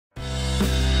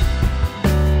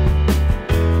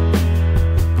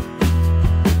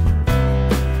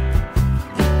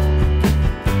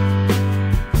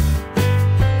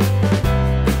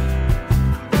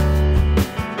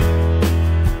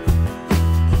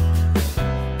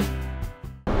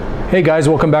Hey guys,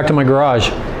 welcome back to my garage.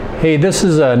 Hey, this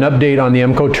is an update on the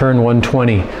Emcoturn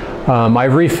 120.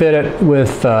 I've refit it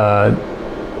with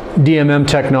DMM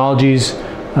technologies,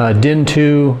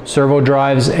 DYN2 servo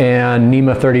drives, and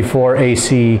NEMA 34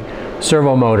 AC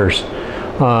servo motors.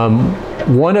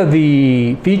 One of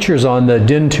the features on the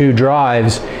DYN2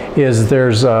 drives is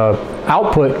there's an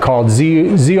output called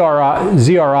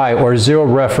ZRI, or zero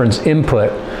reference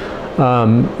input.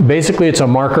 Basically it's a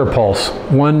marker pulse,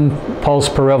 one pulse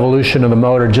per revolution of the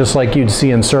motor, just like you'd see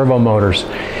in servo motors.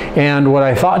 And what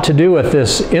I thought to do with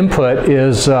this input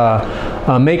is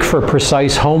make for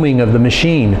precise homing of the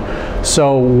machine.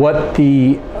 So what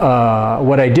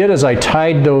I did is I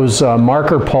tied those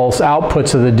marker pulse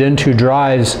outputs of the DYN2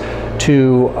 drives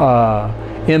to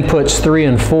inputs 3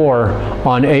 and 4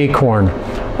 on ACORN.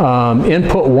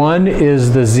 Input 1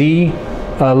 is the Z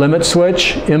limit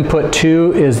switch, input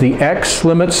 2 is the X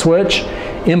limit switch,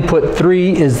 input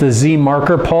 3 is the Z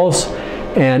marker pulse,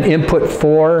 and input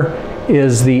 4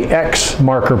 is the X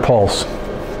marker pulse.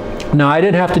 Now I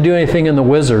didn't have to do anything in the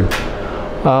wizard.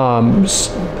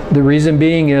 The reason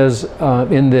being is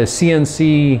in the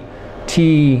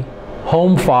CNC-T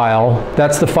home file,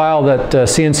 that's the file that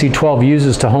CNC12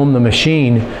 uses to home the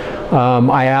machine.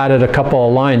 I added a couple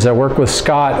of lines. I worked with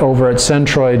Scott over at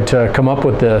Centroid to come up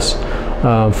with this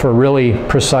for really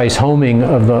precise homing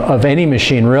of any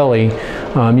machine, really.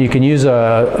 You can use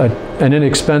an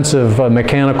inexpensive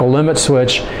mechanical limit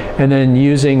switch, and then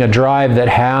using a drive that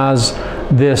has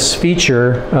this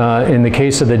feature, in the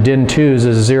case of the DYN2s,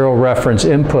 is zero reference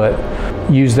input.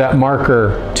 Use that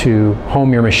marker to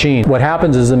home your machine. What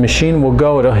happens is the machine will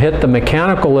go to hit the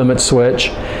mechanical limit switch,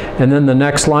 and then the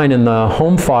next line in the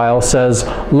home file says,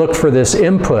 look for this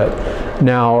input.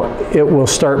 Now it will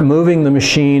start moving the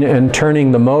machine and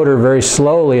turning the motor very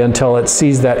slowly until it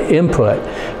sees that input.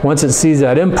 Once it sees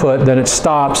that input, then it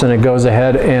stops and it goes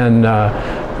ahead and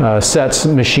sets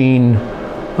machine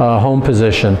home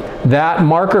position. That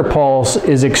marker pulse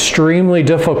is extremely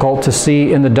difficult to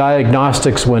see in the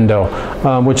diagnostics window,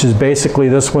 which is basically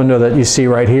this window that you see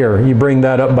right here. You bring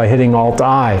that up by hitting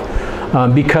Alt-I.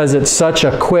 Because it's such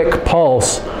a quick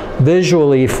pulse,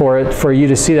 visually for you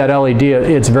to see that LED,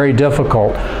 it's very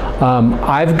difficult.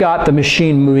 I've got the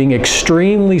machine moving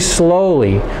extremely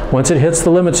slowly. Once it hits the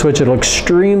limit switch, it'll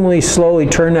extremely slowly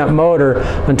turn that motor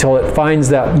until it finds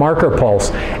that marker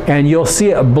pulse. And you'll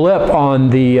see a blip on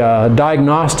the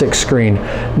diagnostic screen.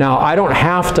 Now I don't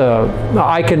have to,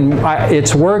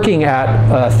 it's working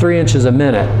at 3 inches a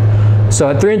minute. So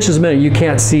at 3 inches a minute, you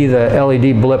can't see the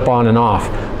LED blip on and off.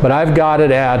 But I've got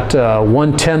it at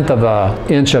 1/10 of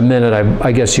an inch a minute,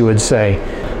 I guess you would say.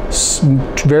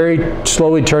 Very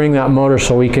slowly turning that motor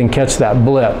so we can catch that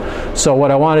blip. So what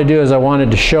I want to do is I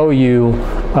wanted to show you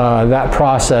that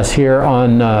process here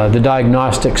on the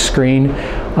diagnostic screen.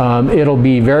 It'll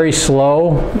be very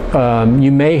slow.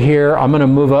 You may hear, I'm going to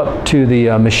move up to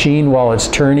the machine while it's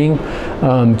turning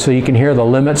so you can hear the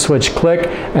limit switch click,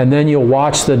 and then you'll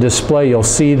watch the display. You'll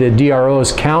see the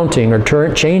DROs counting or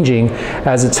changing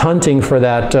as it's hunting for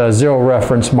that zero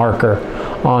reference marker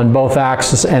on both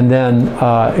axes, and then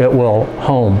it will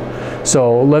home.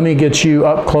 So let me get you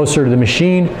up closer to the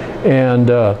machine and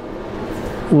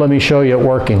let me show you it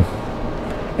working.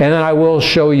 And then I will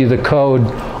show you the code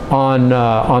on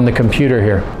the computer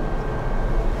here.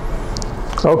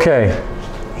 Okay,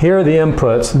 here are the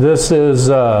inputs. This is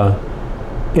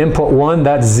input 1,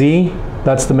 that's Z,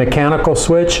 that's the mechanical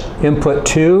switch. Input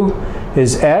 2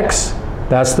 is X,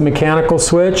 that's the mechanical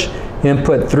switch.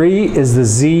 Input 3 is the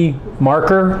Z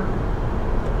marker,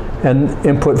 and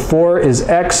input 4 is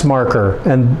X marker.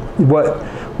 And what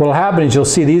will happen is you'll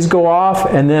see these go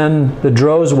off, and then the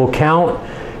drows will count,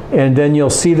 and then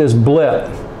you'll see this blip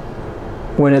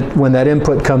when that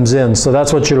input comes in. So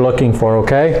that's what you're looking for,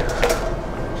 okay?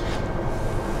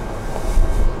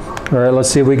 All right, let's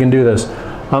see if we can do this.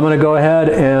 I'm going to go ahead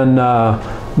and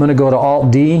I'm going to go to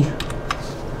Alt-D,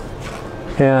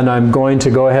 and I'm going to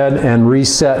go ahead and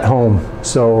reset home.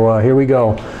 So here we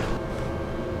go.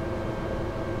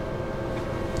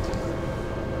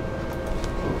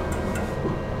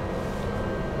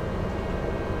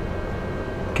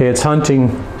 Okay, it's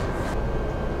hunting.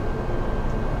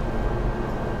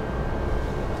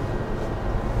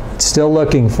 It's still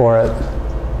looking for it.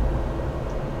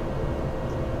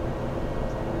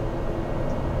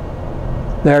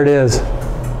 There it is.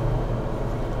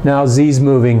 Now Z's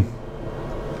moving.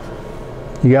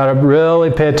 You got to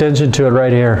really pay attention to it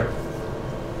right here.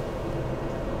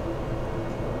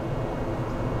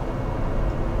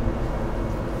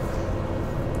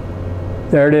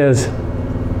 There it is.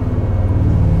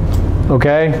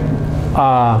 Okay,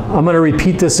 I'm going to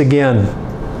repeat this again.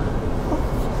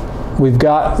 we've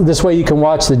got, this way you can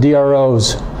watch the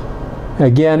DROs.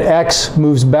 Again, X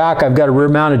moves back. I've got a rear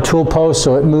mounted tool post,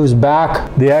 so it moves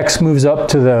back. The X moves up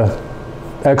to the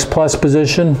X plus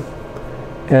position,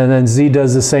 and then Z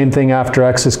does the same thing after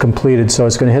X is completed. So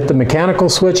it's going to hit the mechanical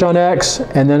switch on X,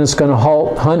 and then it's going to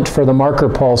hunt for the marker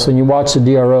pulse, and you watch the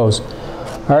DROs.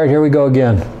 All right, here we go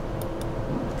again.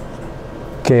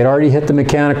 Okay, it already hit the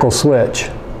mechanical switch.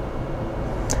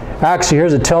 Actually,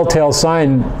 here's a telltale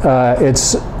sign.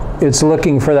 It's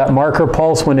looking for that marker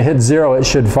pulse. When it hits 0, it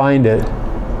should find it.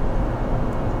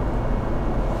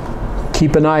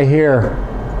 Keep an eye here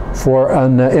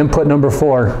on input number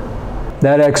 4.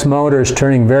 That X motor is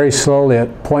turning very slowly at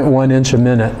 0.1 inch a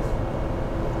minute.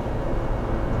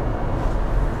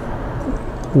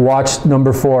 Watch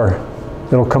number 4.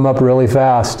 It'll come up really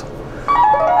fast.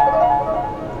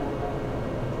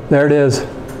 There it is.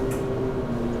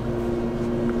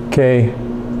 Okay.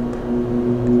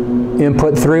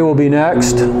 Input 3 will be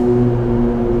next.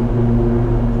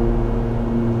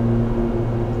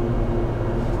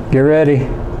 Get ready.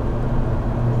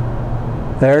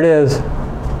 There it is.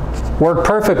 Worked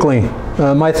perfectly.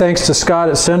 My thanks to Scott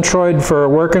at Centroid for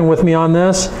working with me on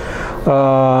this.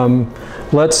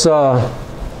 Let's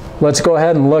go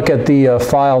ahead and look at the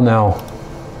file now.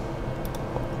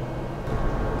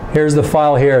 Here's the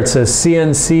file here. It says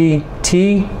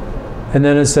CNCT, and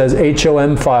then it says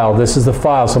HOM file. This is the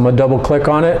file, so I'm going to double click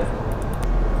on it.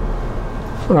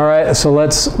 All right, so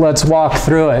let's walk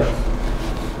through it.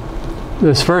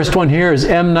 This first one here is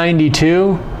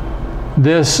M92.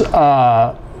 This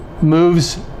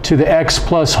moves to the X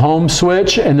plus home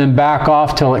switch and then back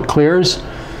off till it clears.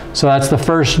 So that's the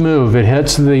first move. It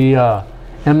hits the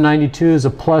M92 is a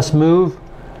plus move,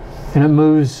 and it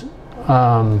moves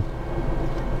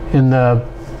in the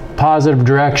positive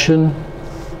direction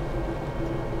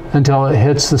until it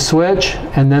hits the switch.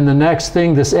 And then the next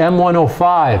thing, this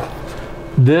M105,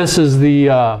 this is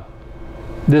the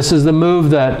move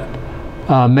that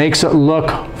makes it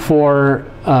look for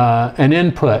an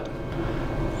input.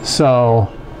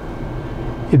 So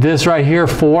this right here,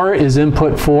 4, is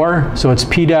input 4. So it's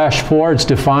P-4, it's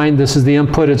defined. This is the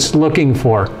input it's looking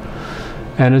for.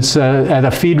 And it's at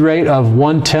a feed rate of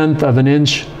 1/10 of an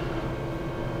inch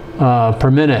per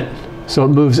minute. So it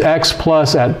moves X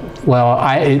plus at, well,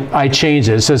 I changed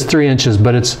it. It says 3 inches,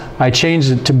 but I changed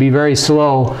it to be very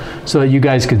slow so that you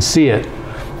guys could see it.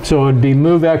 So it would be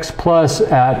move X plus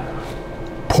at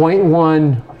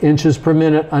 0.1 inches per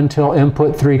minute until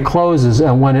input 3 closes.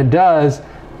 And when it does,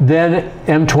 then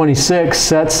M26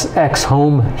 sets X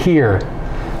home here.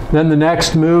 Then the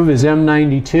next move is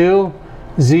M92,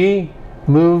 Z,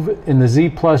 move in the Z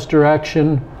plus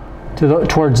direction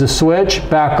towards the switch,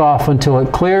 back off until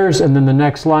it clears, and then the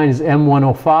next line is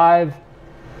M105,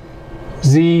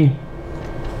 Z,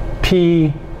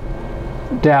 P-3,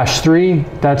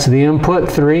 that's the input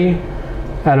 3,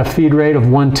 at a feed rate of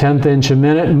 1/10 inch a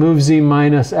minute. Move Z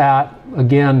minus at,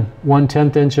 again,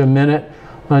 1/10 inch a minute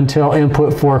until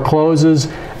input 4 closes,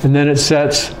 and then it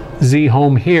sets Z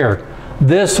home here.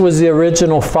 This was the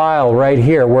original file right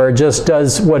here, where it just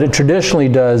does what it traditionally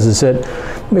does, is it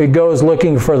goes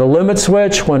looking for the limit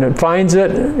switch. When it finds it,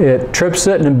 it trips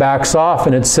it and it backs off,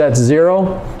 and it sets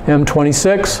 0,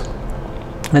 M26,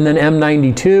 and then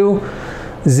M92,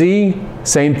 Z,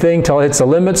 same thing till it hits the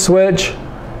limit switch,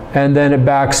 and then it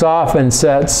backs off and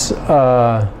sets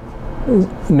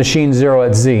machine 0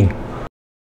 at Z.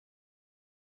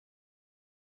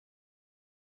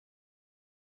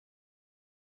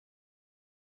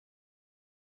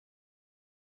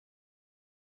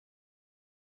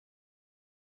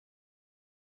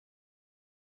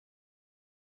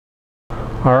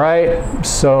 All right,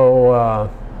 so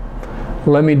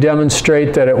let me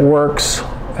demonstrate that it works,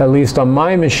 at least on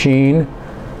my machine,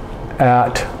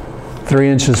 at 3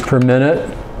 inches per minute.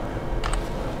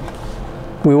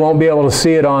 We won't be able to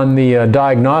see it on the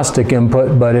diagnostic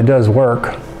input, but it does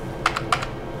work.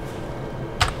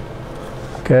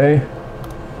 Okay,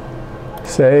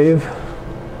 save.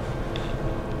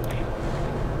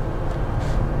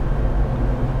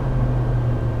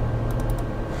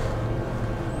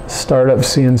 Start up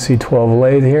CNC 12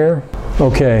 lathe here.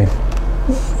 Okay,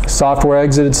 software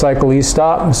exited cycle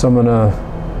E-stop, so I'm going to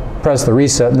press the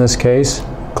reset in this case,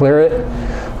 clear it.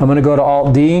 I'm going to go to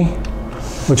Alt-D,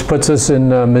 which puts us in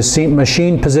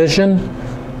machine position,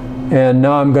 and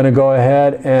now I'm going to go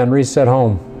ahead and reset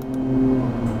home.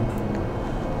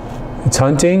 It's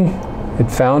hunting, it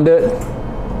found it,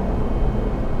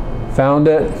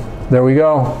 there we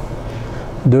go.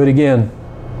 Do it again.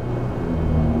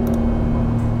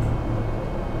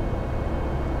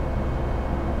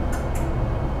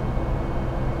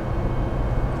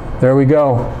 There we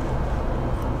go.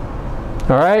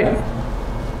 All right.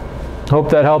 Hope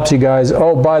that helps you guys.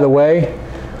 Oh, by the way,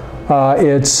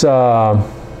 it's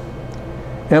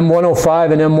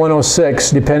M105 and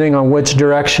M106, depending on which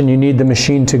direction you need the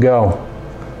machine to go.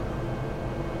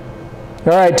 All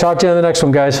right, talk to you on the next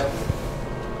one, guys.